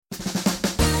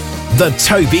The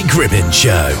Toby Gribbin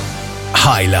Show.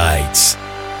 Highlights.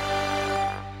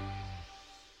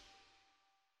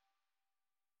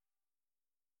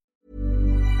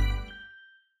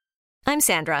 I'm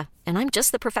Sandra, and I'm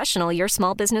just the professional your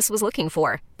small business was looking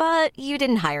for. But you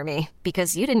didn't hire me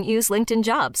because you didn't use LinkedIn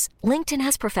Jobs. LinkedIn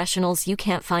has professionals you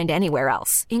can't find anywhere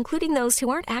else, including those who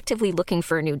aren't actively looking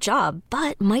for a new job,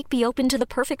 but might be open to the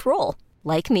perfect role,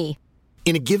 like me.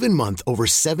 In a given month, over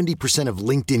 70% of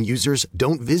LinkedIn users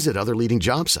don't visit other leading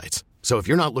job sites. So if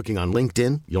you're not looking on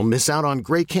LinkedIn, you'll miss out on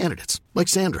great candidates like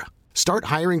Sandra. Start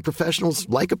hiring professionals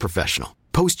like a professional.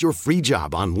 Post your free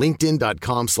job on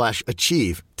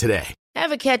linkedin.com/achieve today.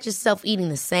 Ever catch yourself eating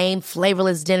the same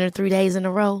flavorless dinner 3 days in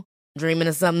a row? Dreaming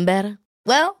of something better?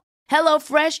 Well,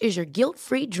 HelloFresh is your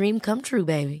guilt-free dream come true,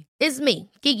 baby. It's me,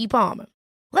 Keke Palmer.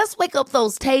 Let's wake up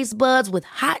those taste buds with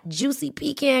hot, juicy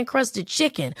pecan-crusted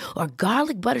chicken or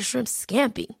garlic butter shrimp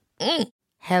scampi.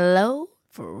 Hello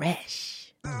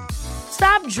Fresh.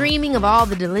 Stop dreaming of all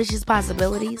the delicious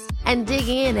possibilities and dig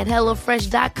in at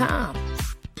HelloFresh.com.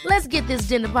 Let's get this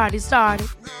dinner party started.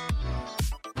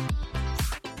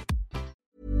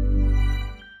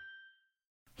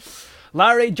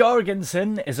 Larry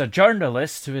Jorgensen is a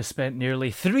journalist who has spent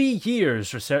nearly 3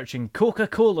 years researching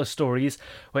Coca-Cola stories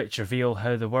which reveal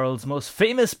how the world's most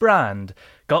famous brand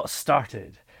got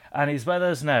started. And he's with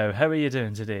us now. How are you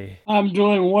doing today? I'm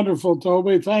doing wonderful,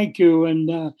 Toby. Thank you.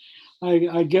 And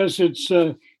I guess it's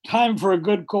time for a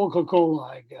good Coca-Cola,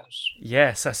 I guess.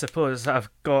 Yes, I suppose. I've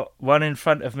got one in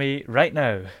front of me right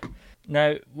now.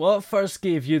 Now, what first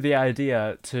gave you the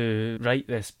idea to write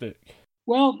this book?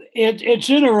 Well, it's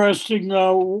interesting.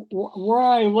 Where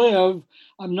I live,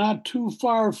 I'm not too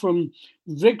far from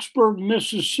Vicksburg,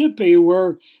 Mississippi,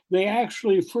 where they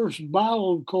actually first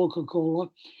bottled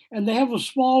Coca-Cola, and they have a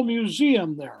small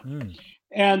museum there.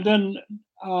 And then,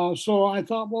 so I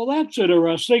thought, well, that's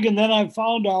interesting. And then I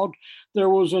found out there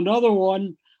was another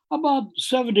one about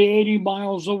 70, 80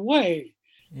 miles away.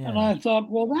 Yeah. And I thought,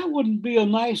 well, that wouldn't be a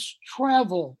nice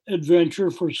travel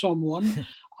adventure for someone.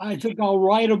 I think I'll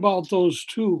write about those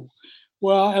too.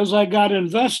 Well, as I got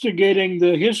investigating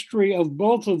the history of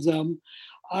both of them,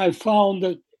 I found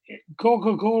that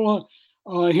Coca-Cola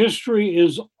history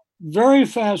is very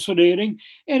fascinating,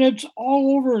 and it's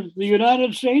all over the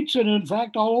United States and, in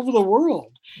fact, all over the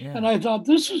world. Yeah. And I thought,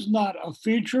 this is not a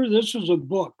feature, this is a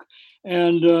book.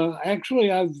 And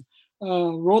actually, I've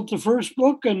wrote the first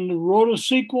book and wrote a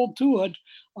sequel to it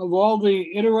of all the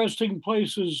interesting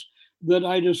places that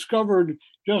I discovered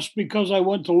just because I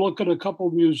went to look at a couple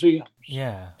museums.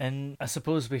 Yeah, and I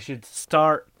suppose we should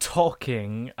start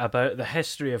talking about the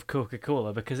history of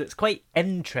Coca-Cola, because it's quite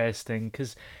interesting,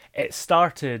 because it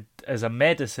started as a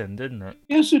medicine, didn't it?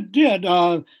 Yes, it did.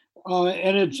 And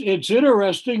it's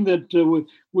interesting that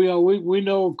we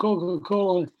know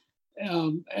Coca-Cola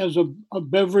as a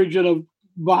beverage in a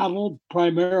bottle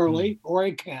primarily, or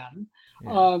a can.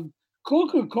 Yeah.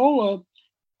 Coca-Cola,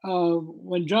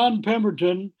 when John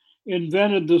Pemberton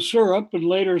invented the syrup and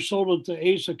later sold it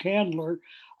to Asa Candler,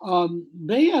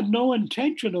 they had no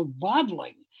intention of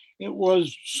bottling. It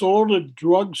was sold at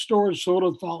drugstore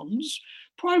soda fountains,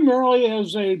 primarily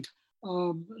as a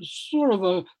sort of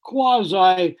a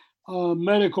quasi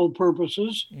medical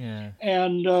purposes. Yeah.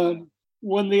 And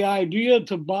when the idea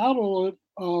to bottle it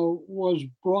was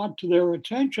brought to their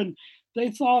attention,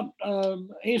 they thought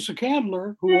Asa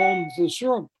Candler, who owned the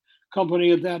syrup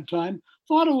company at that time,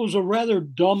 thought it was a rather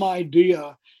dumb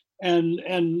idea, and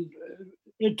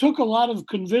it took a lot of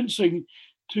convincing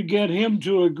to get him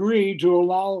to agree to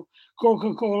allow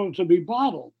Coca-Cola to be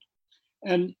bottled.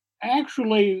 And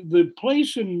actually, the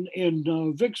place in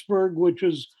Vicksburg, which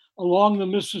is along the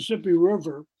Mississippi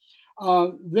River,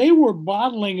 they were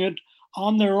bottling it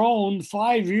on their own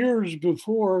 5 years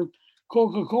before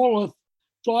Coca-Cola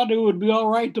thought it would be all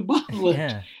right to bottle it.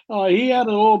 Yeah. He had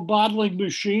a little bottling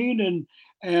machine,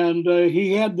 and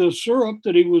he had the syrup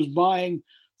that he was buying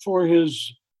for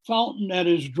his fountain at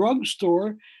his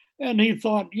drugstore. And he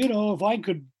thought, if I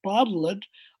could bottle it,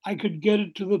 I could get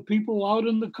it to the people out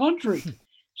in the country.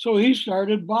 So he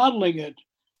started bottling it.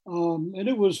 And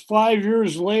it was 5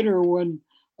 years later when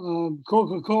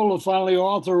Coca-Cola finally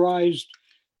authorized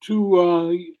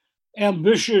to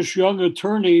ambitious young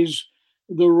attorneys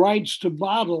the rights to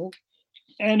bottle.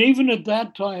 And even at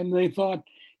that time, they thought,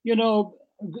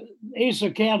 Asa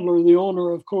Candler, the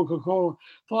owner of Coca-Cola,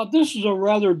 thought this is a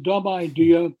rather dumb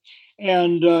idea.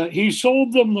 And he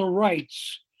sold them the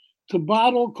rights to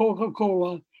bottle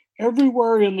Coca-Cola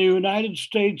everywhere in the United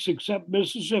States except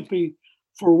Mississippi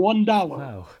for $1.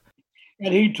 Wow.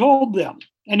 And he told them,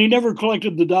 and he never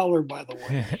collected the dollar, by the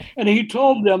way, and he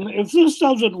told them, if this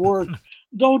doesn't work,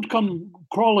 don't come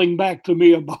crawling back to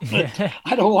me about it.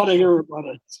 I don't want to hear about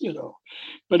it,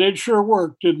 But it sure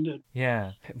worked, didn't it?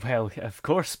 Yeah, well, of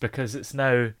course, because it's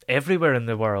now everywhere in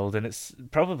the world, and it's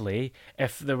probably,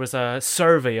 if there was a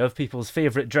survey of people's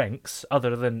favourite drinks,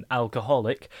 other than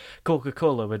alcoholic,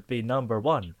 Coca-Cola would be number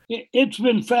one. It's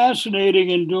been fascinating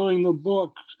in doing the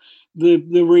book,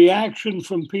 the reaction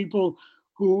from people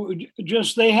who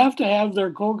they have to have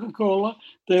their Coca-Cola.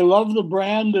 They love the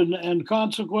brand, and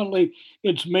consequently,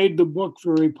 it's made the book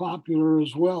very popular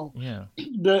as well. Yeah.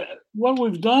 What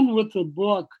we've done with the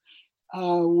book,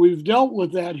 we've dealt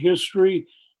with that history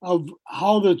of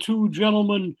how the two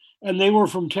gentlemen, and they were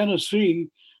from Tennessee,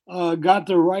 got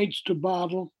the rights to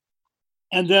bottle.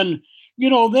 And then,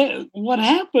 what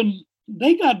happened,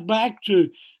 they got back to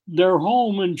their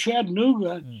home in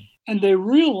Chattanooga, and they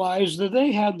realized that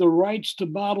they had the rights to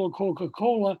bottle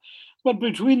Coca-Cola, but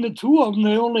between the two of them,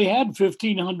 they only had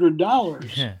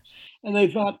 $1,500. Yeah. And they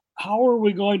thought, how are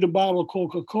we going to bottle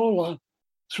Coca-Cola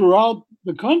throughout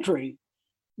the country?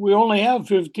 We only have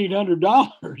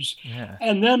 $1,500. Yeah.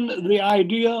 And then the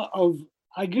idea of,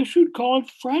 I guess you'd call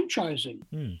it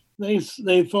franchising.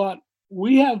 They thought,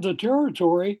 we have the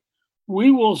territory, we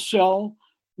will sell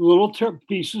little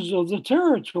pieces of the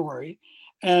territory.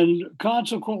 And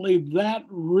consequently, that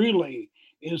really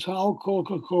is how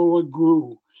Coca-Cola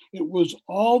grew. It was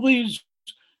all these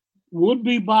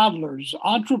would-be bottlers,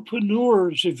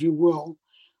 entrepreneurs, if you will,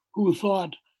 who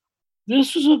thought,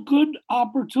 this is a good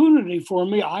opportunity for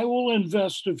me. I will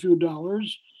invest a few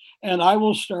dollars and I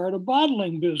will start a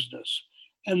bottling business.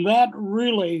 And that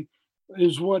really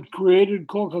is what created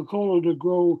Coca-Cola to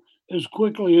grow as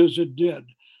quickly as it did.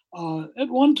 At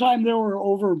one time, there were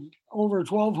over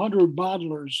 1,200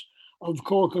 bottlers of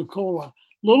Coca-Cola.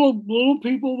 Little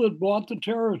people that bought the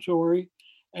territory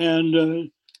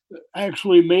and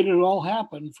actually made it all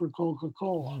happen for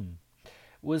Coca-Cola.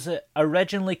 Was it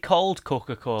originally called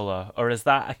Coca-Cola, or is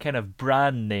that a kind of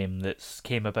brand name that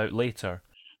came about later?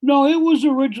 No, it was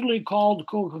originally called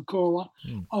Coca-Cola.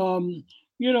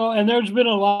 And there's been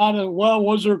a lot of,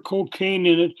 was there cocaine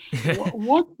in it?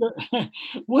 what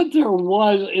there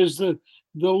was is the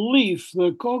leaf,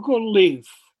 the cocoa leaf,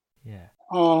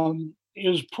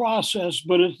 is processed,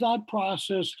 but it's not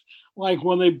processed like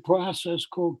when they process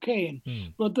cocaine.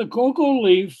 But the cocoa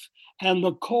leaf and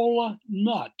the cola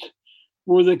nut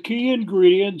were the key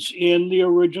ingredients in the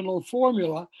original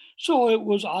formula. So it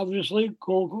was obviously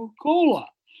Coca-Cola.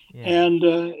 Yeah. And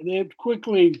they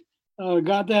quickly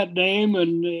got that name,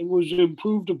 and it was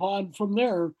improved upon from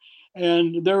there.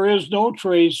 And there is no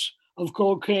trace of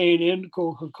cocaine in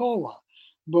Coca-Cola.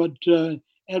 But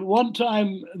at one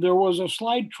time, there was a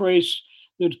slight trace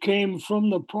that came from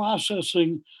the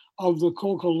processing of the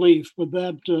coca leaf, but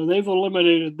that they've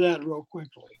eliminated that real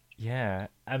quickly. Yeah,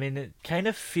 I mean, it kind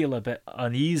of feel a bit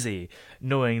uneasy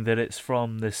knowing that it's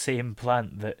from the same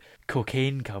plant that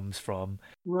cocaine comes from.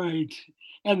 Right.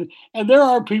 And there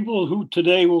are people who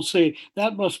today will say,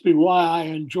 that must be why I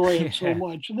enjoy it so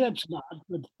much. And that's not,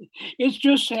 but it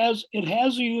just has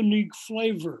a unique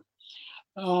flavor.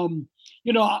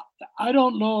 I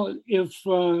don't know if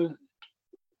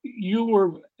you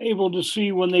were able to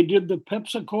see when they did the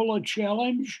Pepsi-Cola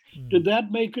challenge. Did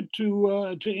that make it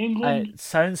to England? It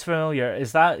sounds familiar.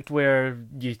 Is that where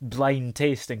you blind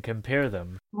taste and compare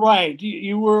them? Right.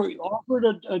 You were offered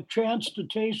a chance to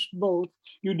taste both.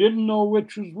 You didn't know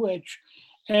which was which.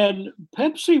 And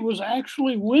Pepsi was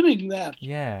actually winning that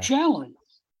challenge.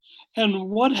 And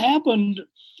what happened,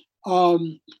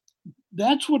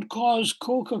 that's what caused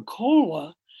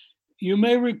Coca-Cola. You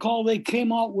may recall they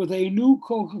came out with a new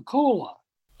Coca-Cola,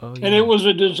 and it was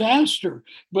a disaster.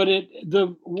 But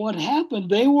what happened,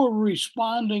 they were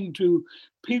responding to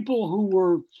people who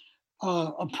were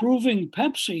approving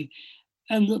Pepsi.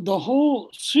 And the whole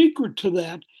secret to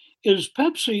that is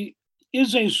Pepsi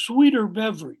is a sweeter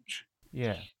beverage.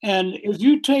 Yeah. And if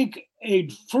you take a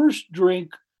first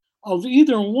drink of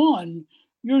either one,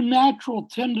 your natural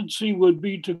tendency would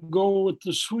be to go with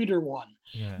the sweeter one.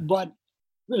 Yeah. But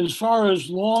as far as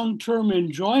long-term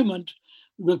enjoyment,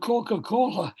 the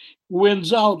Coca-Cola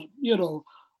wins out,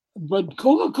 But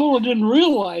Coca-Cola didn't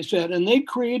realize that, and they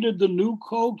created the new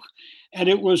Coke, and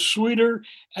it was sweeter,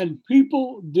 and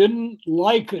people didn't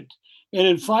like it. And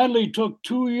it finally took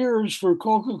 2 years for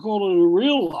Coca-Cola to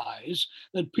realize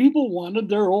that people wanted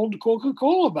their old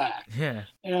Coca-Cola back. Yeah.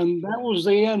 And that was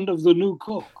the end of the new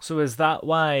Coke. So is that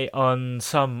why on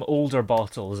some older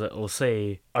bottles it will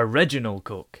say original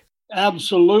Coke?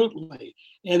 Absolutely.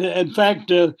 And in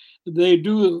fact, they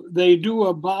do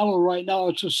a bottle right now.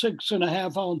 It's a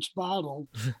 6.5 ounce bottle,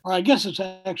 or I guess it's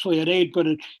actually an 8, but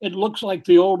it looks like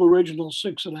the old original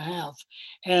 6.5.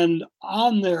 And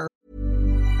on there.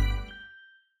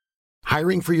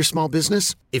 Hiring for your small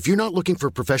business? If you're not looking for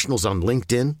professionals on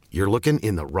LinkedIn, you're looking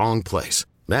in the wrong place.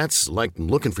 That's like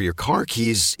looking for your car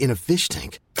keys in a fish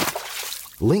tank.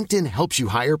 LinkedIn helps you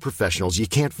hire professionals you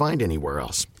can't find anywhere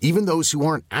else, even those who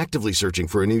aren't actively searching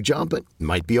for a new job but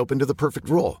might be open to the perfect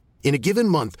role. In a given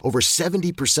month, over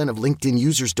 70% of LinkedIn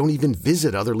users don't even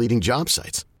visit other leading job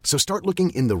sites. So start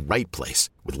looking in the right place.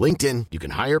 With LinkedIn, you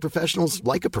can hire professionals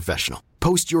like a professional.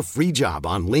 Post your free job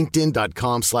on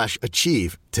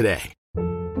linkedin.com/achieve today.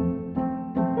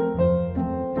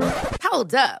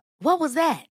 Hold up. What was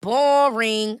that?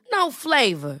 Boring. No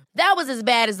flavor. That was as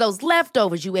bad as those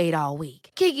leftovers you ate all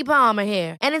week. Keke Palmer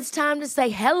here, and it's time to say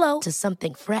hello to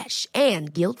something fresh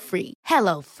and guilt-free.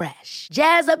 Hello Fresh.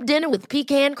 Jazz up dinner with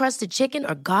pecan-crusted chicken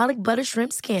or garlic butter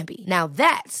shrimp scampi. Now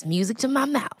that's music to my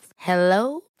mouth.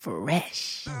 Hello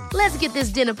Fresh. Let's get this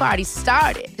dinner party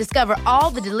started. Discover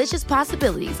all the delicious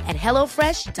possibilities at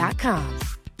hellofresh.com.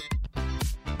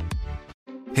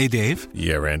 Hey, Dave.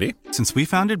 Yeah, Randy. Since we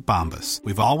founded Bombas,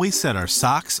 we've always said our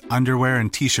socks, underwear,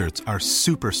 and T-shirts are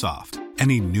super soft.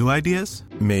 Any new ideas?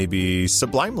 Maybe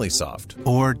sublimely soft.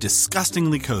 Or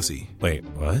disgustingly cozy. Wait,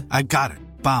 what? I got it.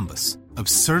 Bombas.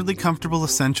 Absurdly comfortable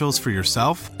essentials for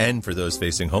yourself And for those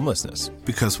facing homelessness.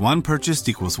 because one purchased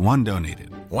equals one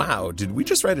donated. Wow, did we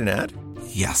just write an ad?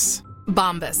 Yes.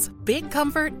 Bombas. Big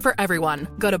comfort for everyone.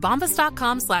 Go to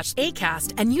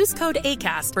bombas.com/ACAST and use code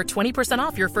ACAST for 20%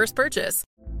 off your first purchase.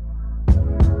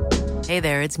 Hey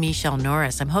there, it's Michelle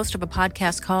Norris. I'm host of a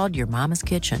podcast called Your Mama's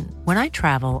Kitchen. When I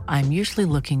travel, I'm usually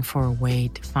looking for a way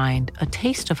to find a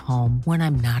taste of home when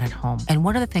I'm not at home. And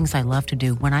one of the things I love to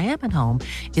do when I am at home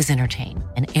is entertain.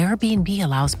 And Airbnb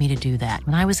allows me to do that.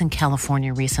 When I was in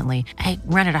California recently, I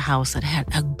rented a house that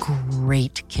had a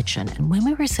great kitchen. And when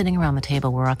we were sitting around the table,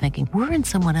 we're all thinking, we're in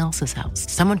someone else's house.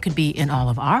 Someone could be in all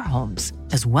of our homes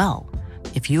as well.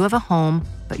 If you have a home,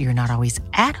 but you're not always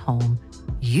at home,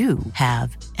 you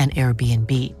have an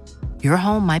Airbnb. Your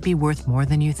home might be worth more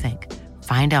than you think.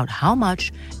 Find out how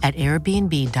much at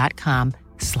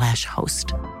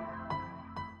airbnb.com/host.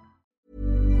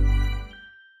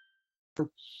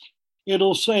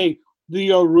 It'll say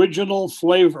the original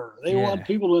flavor. They Yeah. want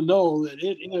people to know that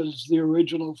it is the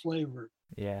original flavor.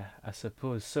 Yeah, I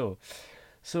suppose so.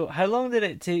 So, how long did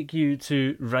it take you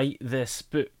to write this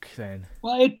book then?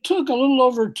 Well, it took a little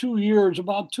over 2 years,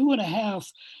 about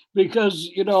 2.5, because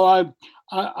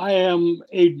I am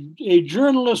a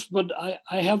journalist, but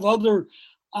I have other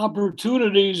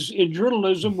opportunities in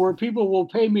journalism where people will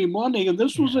pay me money, and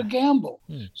this was a gamble.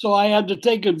 So I had to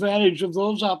take advantage of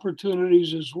those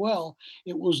opportunities as well.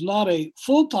 It was not a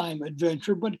full-time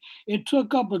adventure, but it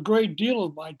took up a great deal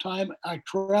of my time. I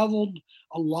traveled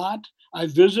a lot. I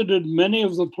visited many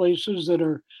of the places that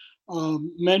are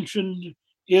mentioned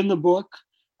in the book.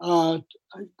 I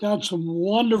got some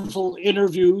wonderful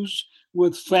interviews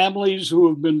with families who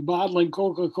have been bottling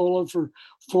Coca-Cola for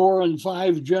 4 and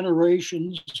 5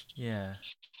 generations, Yeah.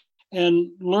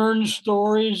 and learned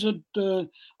stories that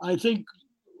I think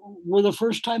were the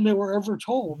first time they were ever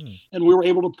told, and we were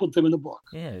able to put them in the book.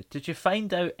 Yeah. Did you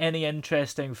find out any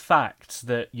interesting facts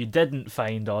that you didn't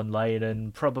find online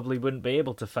and probably wouldn't be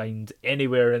able to find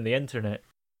anywhere in the internet?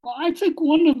 Well, I think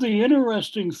one of the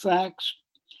interesting facts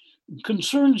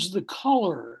concerns the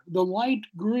color, the light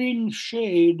green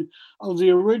shade of the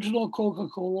original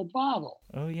Coca-Cola bottle.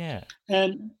 Oh, yeah.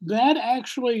 And that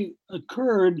actually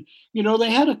occurred,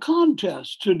 they had a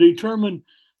contest to determine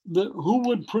who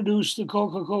would produce the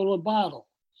Coca-Cola bottle.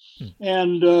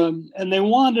 And they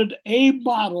wanted a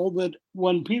bottle that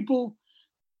when people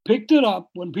picked it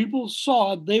up, when people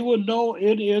saw it, they would know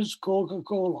it is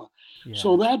Coca-Cola. Yeah.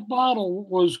 So that bottle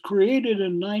was created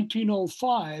in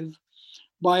 1905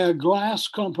 by a glass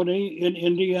company in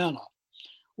Indiana.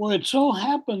 Well, it so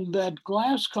happened that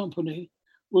glass company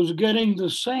was getting the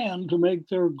sand to make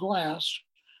their glass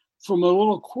from a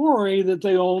little quarry that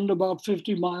they owned about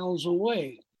 50 miles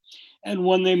away. And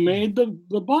when they made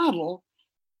the bottle,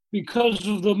 because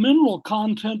of the mineral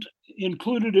content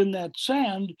included in that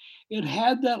sand, it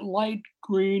had that light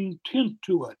green tint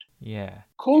to it. Yeah.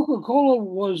 Coca-Cola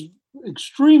was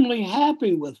extremely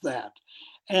happy with that.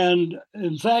 And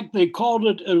in fact,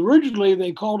 originally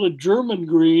they called it German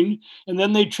green, and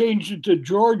then they changed it to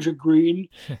Georgia green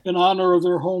in honor of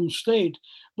their home state.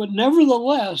 But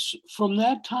nevertheless, from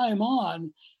that time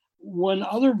on, when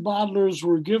other bottlers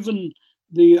were given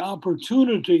the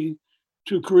opportunity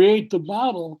to create the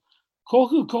bottle,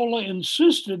 Coca-Cola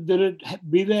insisted that it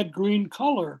be that green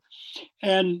color.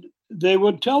 And they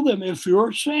would tell them, if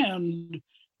your sand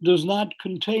does not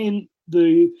contain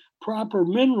the proper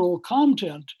mineral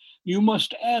content, you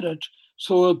must add it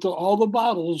so that all the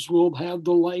bottles will have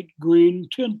the light green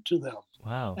tint to them.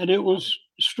 Wow. And it was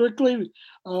strictly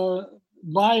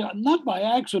not by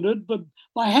accident, but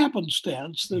by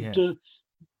happenstance that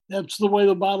that's the way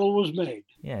the bottle was made.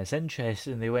 Yeah, it's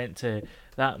interesting they went to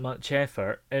that much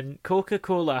effort. And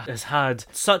Coca-Cola has had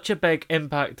such a big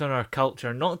impact on our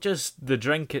culture, not just the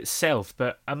drink itself,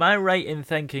 but am I right in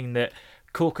thinking that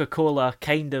Coca-Cola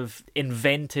kind of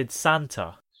invented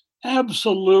Santa?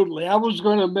 Absolutely. I was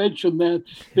going to mention that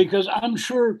because I'm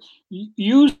sure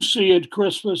you see at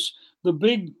Christmas the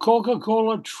big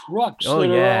Coca-Cola trucks that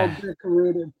are all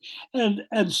decorated.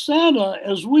 And Santa,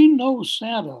 as we know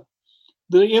Santa,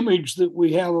 the image that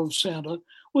we have of Santa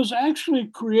was actually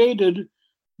created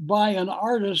by an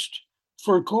artist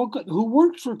who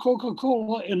worked for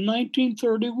Coca-Cola in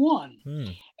 1931.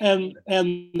 And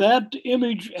that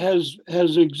image has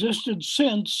existed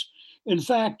since. In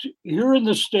fact, here in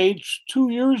the States,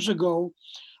 2 years ago,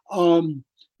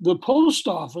 the post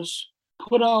office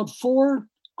put out 4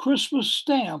 Christmas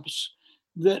stamps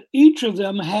that each of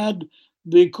them had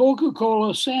the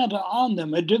Coca-Cola Santa on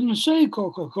them. It didn't say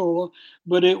Coca-Cola,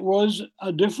 but it was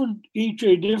a different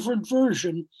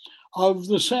version of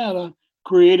the Santa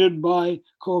created by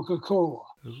Coca-Cola.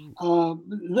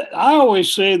 I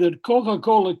always say that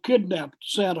Coca-Cola kidnapped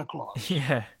Santa Claus.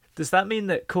 Yeah. Does that mean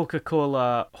that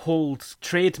Coca-Cola holds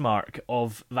trademark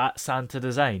of that Santa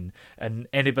design, and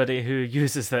anybody who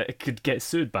uses that could get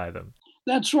sued by them?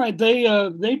 That's right. They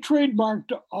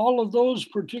trademarked all of those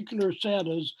particular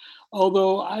Santas,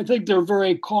 although I think they're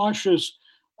very cautious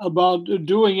about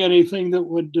doing anything that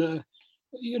would,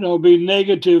 be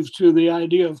negative to the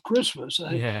idea of Christmas.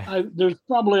 There's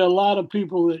probably a lot of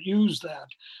people that use that.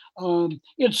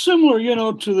 It's similar,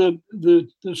 to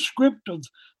the script of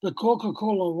the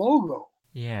Coca-Cola logo.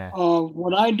 Yeah.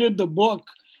 When I did the book,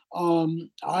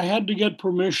 I had to get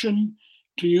permission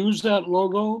to use that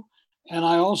logo. And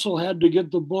I also had to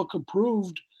get the book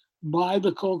approved by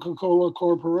the Coca-Cola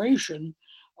Corporation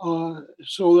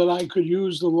so that I could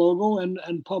use the logo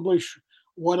and publish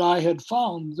what I had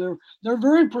found. They're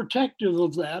very protective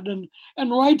of that,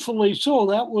 and rightfully so.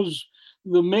 That was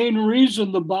the main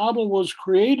reason the bottle was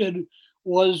created,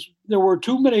 was there were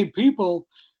too many people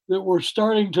that were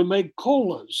starting to make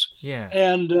colas. Yeah.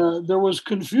 And there was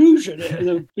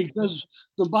confusion because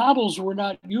the bottles were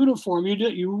not uniform.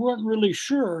 You weren't really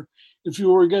sure if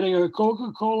you were getting a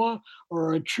Coca-Cola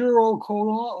or a Churro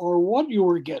Cola or what you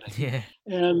were getting. Yeah.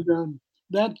 And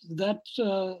that's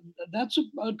a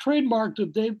trademark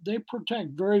that they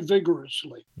protect very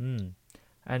vigorously.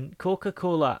 And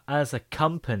Coca-Cola as a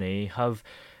company have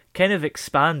kind of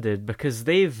expanded because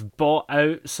they've bought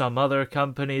out some other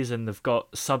companies and they've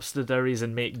got subsidiaries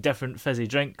and make different fizzy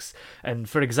drinks. And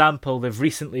for example, they've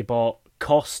recently bought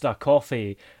Costa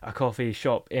Coffee, a coffee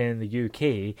shop in the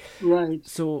UK. Right.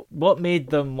 So what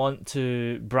made them want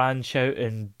to branch out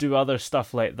and do other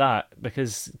stuff like that?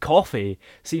 Because coffee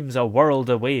seems a world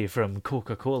away from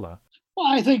Coca-Cola. Well,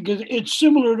 I think it's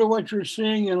similar to what you're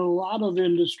seeing in a lot of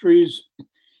industries.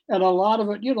 And a lot of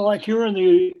it, like here in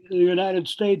the United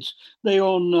States, they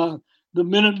own the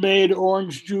Minute Maid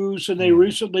orange juice, and they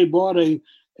recently bought a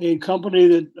company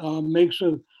that makes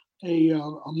a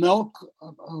milk,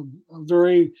 a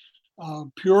very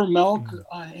pure milk,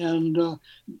 and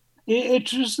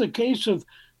it's just the case of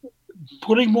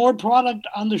putting more product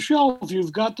on the shelf.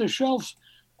 You've got the shelf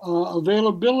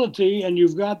availability, and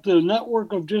you've got the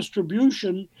network of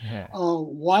distribution.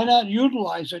 Why not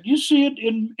utilize it? You see it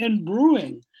in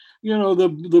brewing.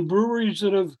 The breweries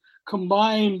that have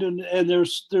combined and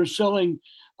they're selling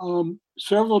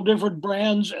several different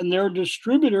brands, and their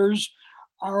distributors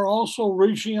are also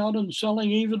reaching out and selling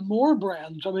even more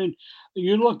brands. I mean,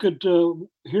 you look at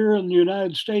here in the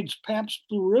United States, Pabst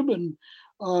Blue Ribbon,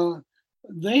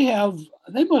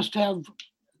 they must have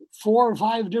 4 or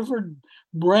 5 different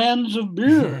brands of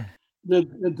beer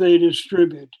that they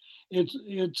distribute.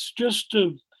 It's just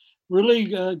to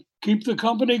really keep the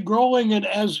company growing, and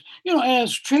as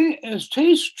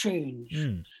tastes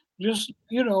change, just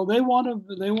they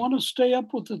want to stay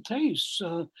up with the tastes.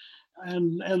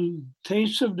 And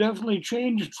tastes have definitely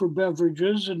changed for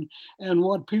beverages and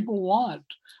what people want.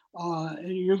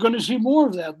 And you're going to see more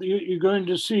of that. You're going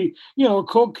to see,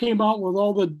 Coke came out with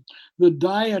all the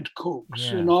diet Cokes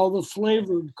and all the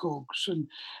flavored Cokes,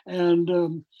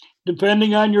 and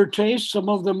depending on your taste, some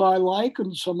of them I like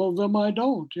and some of them I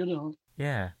don't.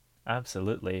 Yeah.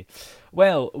 Absolutely.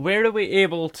 Well, where are we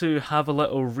able to have a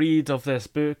little read of this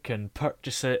book and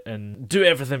purchase it and do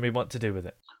everything we want to do with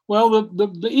it? Well,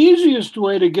 the easiest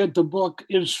way to get the book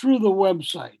is through the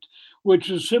website, which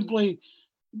is simply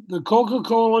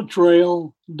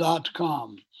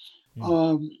theCoca-ColaTrail.com.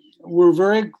 We're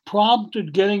very prompt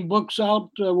at getting books out.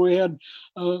 We had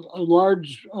a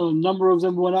large number of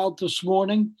them went out this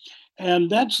morning, and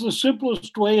that's the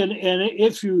simplest way. And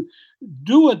if you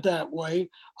do it that way,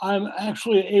 I'm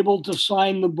actually able to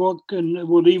sign the book and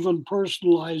would even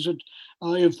personalize it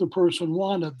if the person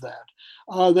wanted that.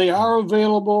 They are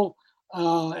available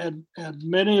at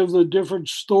many of the different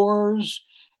stores,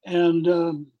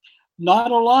 and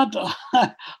not a lot,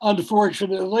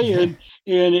 unfortunately, in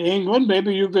England.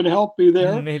 Maybe you can help me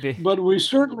there. Maybe. But we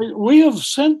have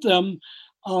sent them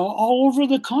all over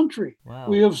the country. Wow.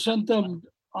 We have sent them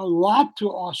a lot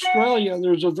to Australia.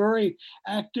 There's a very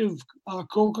active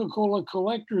Coca-Cola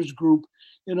collectors group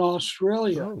in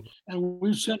Australia, and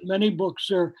we've sent many books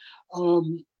there.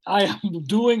 I am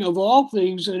doing, of all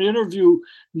things, an interview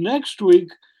next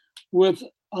week with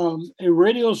a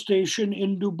radio station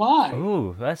in Dubai.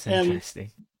 Oh, that's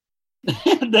interesting.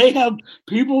 And they have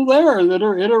people there that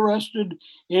are interested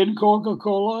in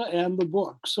Coca-Cola and the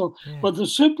book. So, but the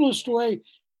simplest way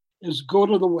is go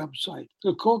to the website,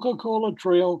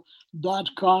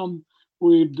 theCoca-ColaTrail.com.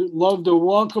 We'd love to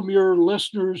welcome your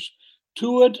listeners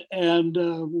to it, and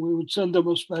we would send them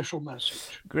a special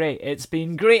message. Great. It's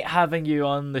been great having you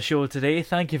on the show today.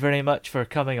 Thank you very much for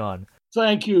coming on.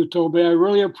 Thank you, Toby. I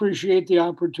really appreciate the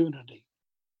opportunity.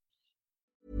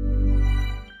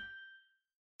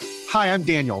 Hi, I'm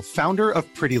Daniel, founder of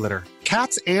Pretty Litter.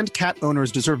 Cats and cat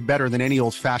owners deserve better than any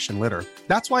old-fashioned litter.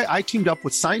 That's why I teamed up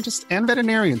with scientists and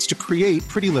veterinarians to create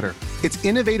Pretty Litter. Its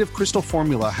innovative crystal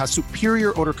formula has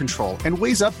superior odor control and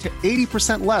weighs up to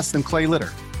 80% less than clay litter.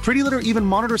 Pretty Litter even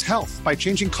monitors health by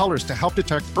changing colors to help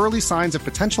detect early signs of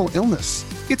potential illness.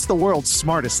 It's the world's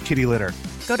smartest kitty litter.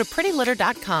 Go to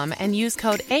prettylitter.com and use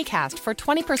code ACAST for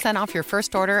 20% off your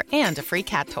first order and a free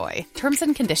cat toy. Terms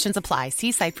and conditions apply.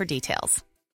 See site for details.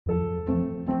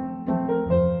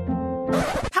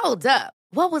 Hold up.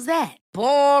 What was that?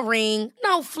 Boring.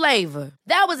 No flavor.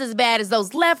 That was as bad as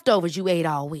those leftovers you ate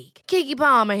all week. Keke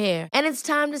Palmer here, and it's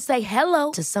time to say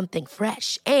hello to something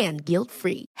fresh and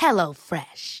guilt-free. Hello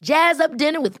Fresh. Jazz up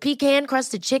dinner with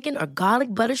pecan-crusted chicken or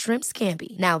garlic butter shrimp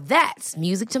scampi. Now that's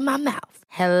music to my mouth.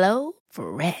 Hello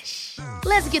Fresh.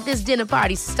 Let's get this dinner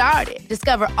party started.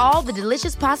 Discover all the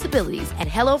delicious possibilities at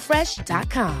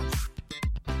HelloFresh.com.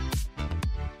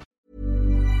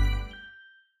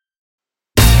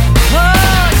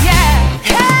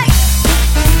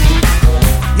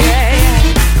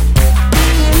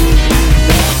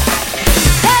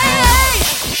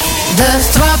 The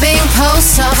throbbing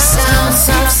pulse of sound.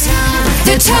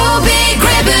 The Toby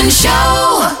Gribbon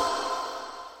Show.